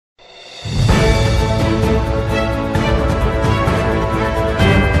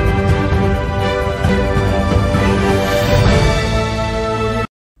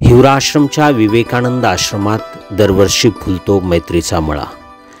युवराश्रमच्या विवेकानंद आश्रमात दरवर्षी फुलतो मैत्रीचा मळा।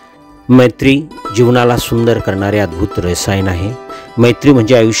 मैत्री जीवनाला सुंदर करणारे अद्भुत रसायन आहे। मैत्री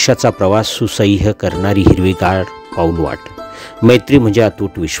म्हणजे आयुष्याचा प्रवास सुसह्य करणारी हिरवीगार पाऊलवाट। मैत्री म्हणजे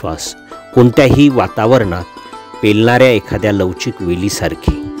अतूट विश्वास, कोणत्याही वातावरणात पेलणाऱ्या एखाद्या लवचिक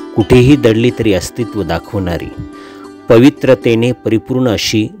वेलीसारखी, कुठेही दडली तरी अस्तित्व दाखवणारी, पवित्रतेने परिपूर्ण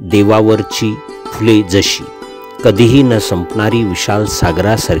अशी देवावरची फुले जशी, कधीही न संपणारी विशाल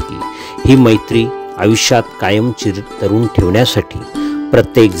सागरासारखी ही मैत्री आयुष्यात कायम चिरतरून ठेवण्यासाठी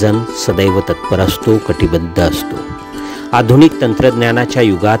प्रत्येकजण सदैव तत्पर असतो, कटिबद्ध असतो। आधुनिक तंत्रज्ञानाच्या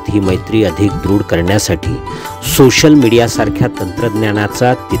युगात ही मैत्री अधिक दृढ करण्यासाठी सोशल मीडियासारख्या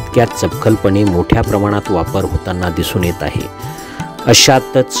तंत्रज्ञानाचा तितक्याच चपखलपणे मोठ्या प्रमाणात वापर होताना दिसून येत आहे।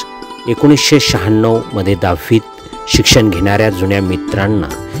 अशातच 1996 मध्ये 10वीत शिक्षण घेणाऱ्या जुन्या मित्रांना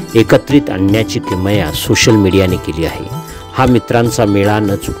एकत्रित आणण्याची किमया सोशल मीडियाने केली आहे। हा मित्रांचा मेळा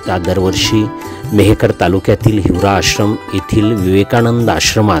न चुकता दरवर्षी मेहकर तालुक्यातील हिवरा आश्रम येथील विवेकानंद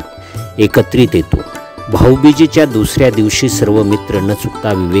आश्रमात एकत्रित येतो। भाऊबीजेच्या दुसऱ्या दिवशी सर्व मित्र न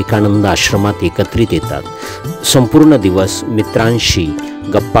चुकता विवेकानंद आश्रमात एकत्रित येतात। संपूर्ण दिवस मित्रांशी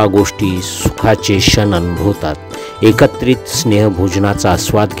गप्पा गोष्टी, सुखाचे क्षण अनुभवतात, एकत्रित स्नेहभोजनाचा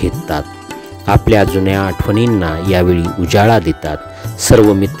आस्वाद घेतात, आपल्या जुन्या आठवणींना यावेळी उजाळा देतात।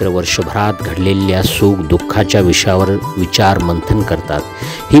 सर्व मित्र वर्षभरात घडलेल्या सुख दुःखाच्या विषयावर विचार मंथन करतात।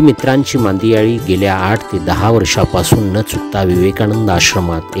 ही मित्रांची मांदियाळी गेल्या 8 ते 10 वर्षापासून न चुकता विवेकानंद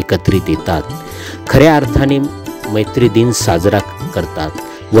आश्रमात एकत्रित येतात। खऱ्या अर्थाने मैत्री दिन साजरा करतात।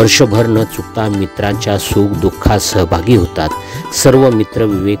 वर्षभर न चुकता मित्रांच्या सुख दुःखात सहभागी होतात। सर्व मित्र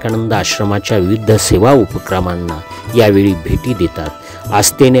विवेकानंद आश्रमाच्या विविध सेवा उपक्रमांना यावेळी भेटी देतात,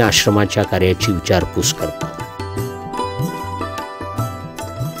 आस्थेने आश्रमाच्या कार्याची विचारपूस करतात।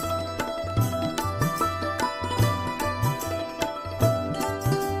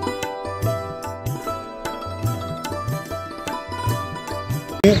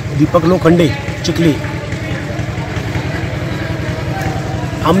 दीपक लोखंडे चिखली।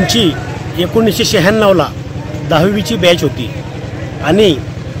 आमची 1996ला 10वीची बॅच होती आणि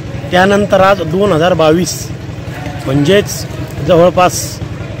त्यानंतर आज 2022 म्हणजेच जवळपास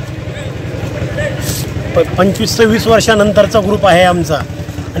 25-26 वर्षानंतरचा ग्रुप आहे आमचा।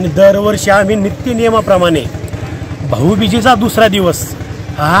 आणि दरवर्षी आम्ही नित्य नियमाप्रमाणे भाऊबीजेचा दुसरा दिवस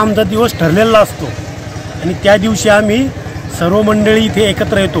हा आमचा दिवस ठरलेला असतो आणि त्या दिवशी आम्ही सर्व मंडळी इथे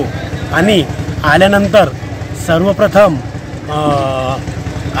एकत्र येतो आणि आल्यानंतर सर्वप्रथम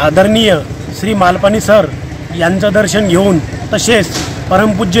आदरणीय श्री मालपानी सर यांचं दर्शन घेऊन, तसेच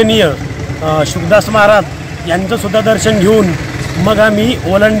परमपूज्यनीय शुकदास महाराज यांचंसुद्धा दर्शन घेऊन मग आम्ही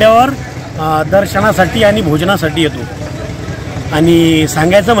ओलांड्यावर दर्शनासाठी आणि भोजनासाठी येतो। आणि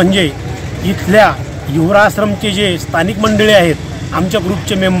सांगायचं म्हणजे इथल्या युवरा आश्रमचे जे स्थानिक मंडळी आहेत आमच्या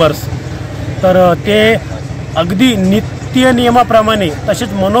ग्रुपचे मेंबर्स, तर ते अगदी नित्य नियमाप्रमाणे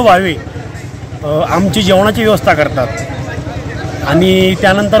तसेच मनोभावे आमची जेवणाची व्यवस्था करतात। आणि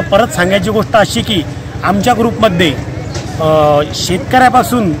त्यानंतर परत सांगायची गोष्ट अशी की आमच्या ग्रुपमध्ये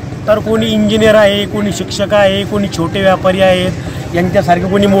शेतकऱ्यापासून तर कोणी इंजिनियर आहे, कोणी शिक्षक आहे, कोणी छोटे व्यापारी आहेत, यांच्यासारखे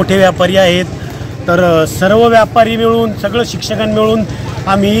कोणी मोठे व्यापारी आहेत, तर सर्व व्यापारी मिळून, सगळं शिक्षकांनी मिळून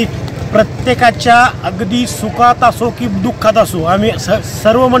आम्ही प्रत्येकाच्या अगदी सुखात असो की दुःखात असो आम्ही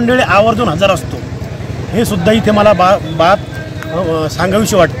सर्व मंडळी आवर्जून हजर असतो। हे सुद्धा इथे मला बात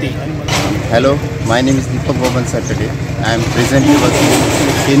सांगावीशी वाटते। Hello, my name is Deepak Boban Saturday. I am presently working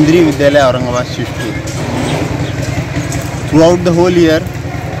केंद्रीय विद्यालय Aurangabad shift. Throughout the hole year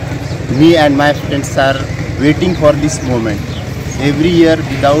me and my friends are waiting for this moment. Every year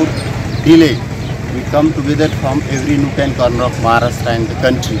without delay we come together from every nook and corner of Maharashtra and the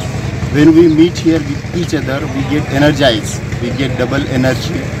country. When we meet here with each other we get energized, we get double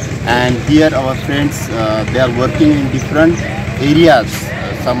energy. And here our friends they are working in different areas.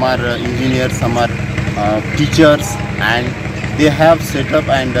 Some are engineers, some are teachers, and they have set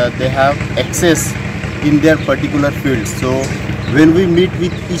up and they have access in their particular field. So when we meet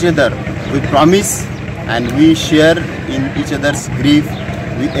with each other we promise and we share in each other's grief.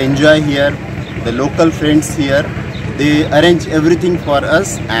 We enjoy here. The local friends here, they arrange everything for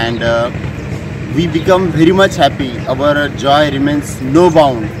us and we become very much happy. Our joy remains no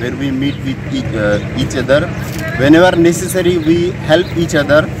bound when we meet with each other. Whenever necessary we help each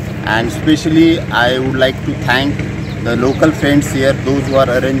other, and especially I would like to thank the local friends here, those who are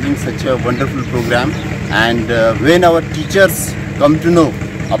arranging such a wonderful program. And when our teachers come to know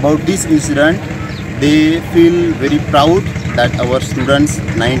about this incident, they feel very proud that our students,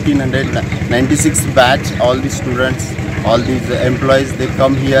 1996 batch, all the students, all these employees, they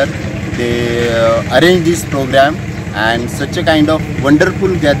come here, they arrange this program and such a kind of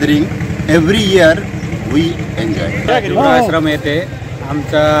wonderful gathering every year we enjoy. आश्रम येथे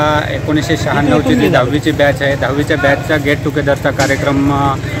आमचा 1996ची जी 10वीची batch आहे, 10वीच्या बॅचचा gate टुगेदरचा कार्यक्रम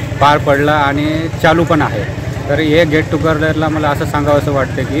पार पडला आणि चालू पण आहे. तर हे गेट टुगेदरला मला असं सांगावंसं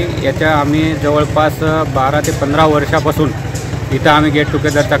वाटतं की याच्या आम्ही जवळपास 12 ते 15 वर्षापासून इथं आम्ही गेट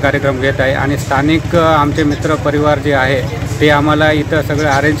टुगेदरचा कार्यक्रम घेत आहे आणि स्थानिक आमचे मित्र परिवार जे आहे ते आम्हाला इथं सगळे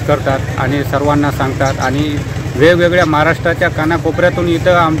अरेंज करतात आणि सर्वांना सांगतात आणि वेगवेगळ्या महाराष्ट्राच्या कानाकोपऱ्यातून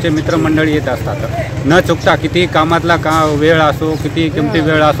इथं आमचे मित्रमंडळी येत असतात. न चुकता किती कामातला वेळ असो, किती किमती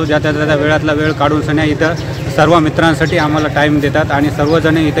वेळ असो, ज्याच्या वेळातला वेळ काढून सण्या इथं सर्व मित्रांसाठी आम्हाला टाईम देतात आणि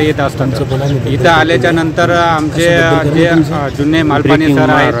सर्वजण इथं येत असतात. इथं आल्याच्या नंतर आमचे जे जुने मालपानी सर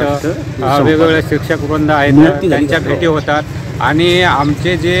आहेत, वेगवेगळे शिक्षक वृंद आहेत, त्यांच्या भेटी होतात आणि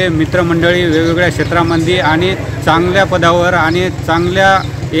आमचे जे मित्रमंडळी वेगवेगळ्या क्षेत्रामध्ये आणि चांगल्या पदावर आणि चांगल्या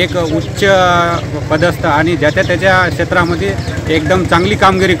एक उच्च पदस्थ आणि ज्याच्या त्याच्या क्षेत्रामध्ये एकदम चांगली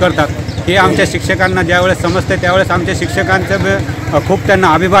कामगिरी करतात. हे आमच्या शिक्षकांना ज्यावेळेस समजते त्यावेळेस आमच्या शिक्षकांचं खूप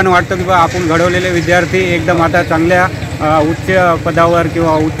त्यांना अभिमान वाटतो की बा आपण घडवलेले विद्यार्थी एकदम आता चांगल्या उच्च पदावर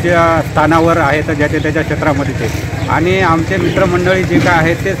किंवा उच्च स्थानावर आहेत ज्याच्या त्याच्या क्षेत्रामध्ये ते. आणि आमचे मित्रमंडळी जे काय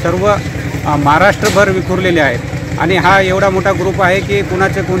आहेत ते सर्व महाराष्ट्रभर विखुरलेले आहेत आणि हा एवढा मोठा ग्रुप आहे की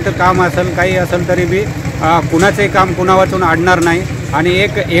कुणाचं कोणतं काम असेल काही असेल तरी बी कुणाचंही काम कुणावाचून अडणार नाही आणि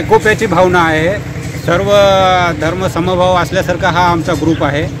एक एकोप्याची भावना आहे. सर्व धर्म समभाव असल्यासारखा हा आमचा ग्रुप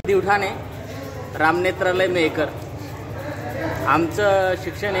आहे. उठाणे रामनेत्रालय मेकर आमचं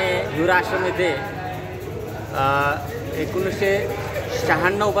शिक्षण हे हिवरा आश्रम येथे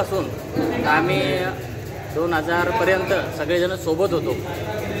 1996 पासून आम्ही 2000पर्यंत सगळेजण सोबत होतो.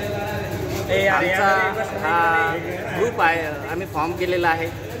 आमचा हा ग्रुप आहे, आम्ही फॉर्म केलेला आहे.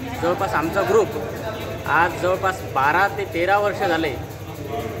 जवळपास आमचा ग्रुप आज जवळपास 12 ते 13 वर्ष झाले.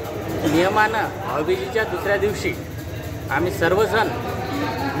 नियमानं भाऊबीजेच्या दुसऱ्या दिवशी आम्ही सर्वजण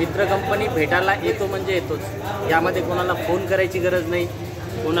मित्र कंपनी भेटायला येतो म्हणजे येतोच. यामध्ये कोणाला फोन करायची गरज नाही,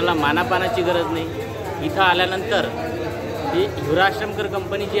 कोणाला मानापानाची गरज नाही. इथं आल्यानंतर ही हिवराश्रमकर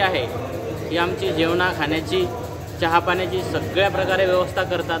कंपनी जी आहे ही आमची जेवणा खाण्याची चहा पाण्याची सगळ्या प्रकारे व्यवस्था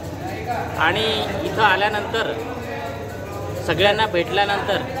करतात आणि इथं आल्यानंतर सगळ्यांना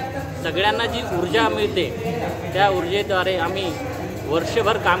भेटल्यानंतर सगळ्यांना जी ऊर्जा मिळते त्या ऊर्जेद्वारे आम्ही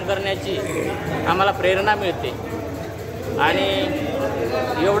वर्षभर काम करण्याची आम्हाला प्रेरणा मिळते. आणि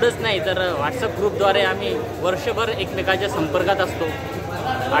एवढंच नाही तर व्हॉट्सअप ग्रुपद्वारे आम्ही वर्षभर एकमेकांच्या संपर्कात असतो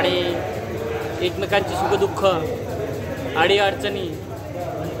आणि एकमेकांची सुखदुःख अडीअडचणी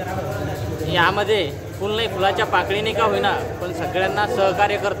यामध्ये फुल नाही फुलाच्या पाकळीने का होईना पण सगळ्यांना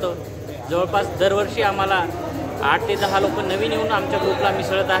सहकार्य करतो. जवळपास दरवर्षी आम्हाला 8 ते 10 लोक नवीन येऊन आमच्या ग्रुपला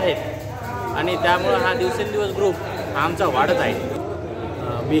मिसळत आहेत आणि त्यामुळं हा दिवसेंदिवस ग्रुप आमचा वाढत आहे.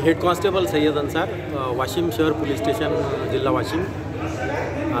 मी हेड कॉन्स्टेबल सय्यद अन्सार, वाशिम शहर पोलीस स्टेशन, जिल्हा वाशिम.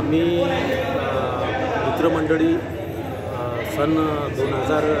 आम्ही मित्रमंडळी सन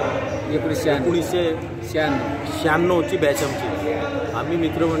 1996ची बॅच आमची. आम्ही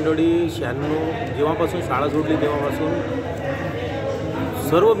मित्रमंडळी 96 जेव्हापासून शाळा सोडली तेव्हापासून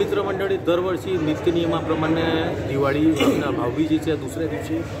सर्व मित्रमंडळी दरवर्षी नित्यनियमाप्रमाणे दिवाळी भाऊबीजेच्या दुसऱ्या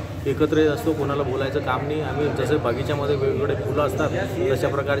दिवशी एकत्र येत असतो. कोणाला बोलायचं काम नाही. आम्ही जसे बगीच्यामध्ये वेगवेगळे फुलं असतात तशा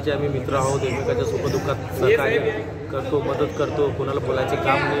प्रकारचे आम्ही मित्र आहोत. एकमेकाच्या सुखदुःखात सहकार्य करतो, मदत करतो. कोणाला बोलायचे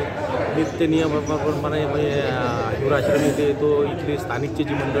काम नाही. नित्यनियमाप्रमाणे हिवराश्रम येथे येतो. इथली स्थानिकची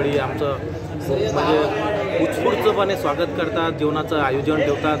जी मंडळी आमचं म्हणजे उत्स्फूर्तपणे स्वागत करतात, जेवणाचं आयोजन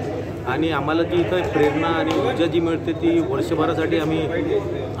ठेवतात आणि आम्हाला जी इथं प्रेरणा आणि ऊर्जा जी मिळते ती वर्षभरासाठी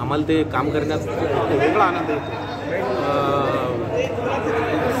आम्हाला ते काम करण्यात वेगळा आनंद येतो.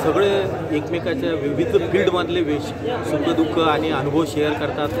 सगळे एकमेकाच्या विविध फील्डमधले सुखदुःख आणि अनुभव शेअर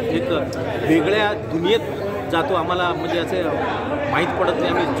करतात. एक वेगळ्या दुनियेत जातो. आम्हाला म्हणजे असे माहीत पडत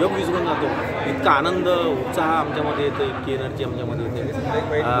नाही, आम्ही जग विसरून जातो. इतका आनंद उत्साह आमच्यामध्ये येतो, इतकी एनर्जी आमच्यामध्ये येते.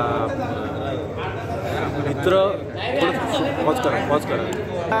 मित्र पॉज करा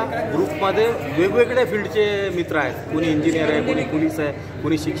ग्रुपमध्ये वेगवेगळ्या फील्डचे मित्र आहेत. कोणी इंजिनियर आहे, कोणी पोलीस आहे,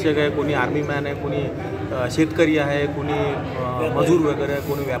 कोणी शिक्षक आहे, कोणी आर्मी मॅन आहे, कोणी शेतकरी आहे, कोणी मजूर वगैरे आहे,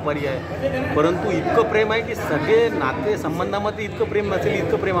 कोणी व्यापारी आहे. परंतु इतकं प्रेम आहे की सगळे नाते संबंधामध्ये इतकं प्रेम नसेल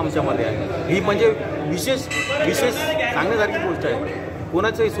इतकं प्रेम आमच्यामध्ये आहे. ही म्हणजे विशेष सांगण्यासारखी गोष्ट आहे.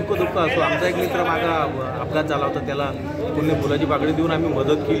 कोणाचंही सुखदुःख असो. आमचा एक मित्र मागा अपघात झाला होता, त्याला कोणी फुलाची पाकळी देऊन आम्ही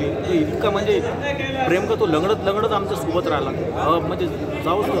मदत केली. तो इतका म्हणजे प्रेम का तो लंगडत आमच्या सोबत राहिला म्हणजे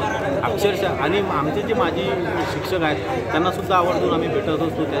जाऊच अक्षरशः. आणि आमचे जे माजी शिक्षक आहेत त्यांनासुद्धा आवर्जून आम्ही भेटत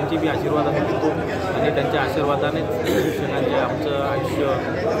असतो. त्यांचे बी आशीर्वाद आम्ही घेतो आणि त्यांच्या आशीर्वादाने शिक्षकांचे आमचं आयुष्य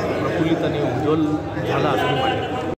प्रफुल्लित आणि उज्ज्वल झालं असं मी मानतो.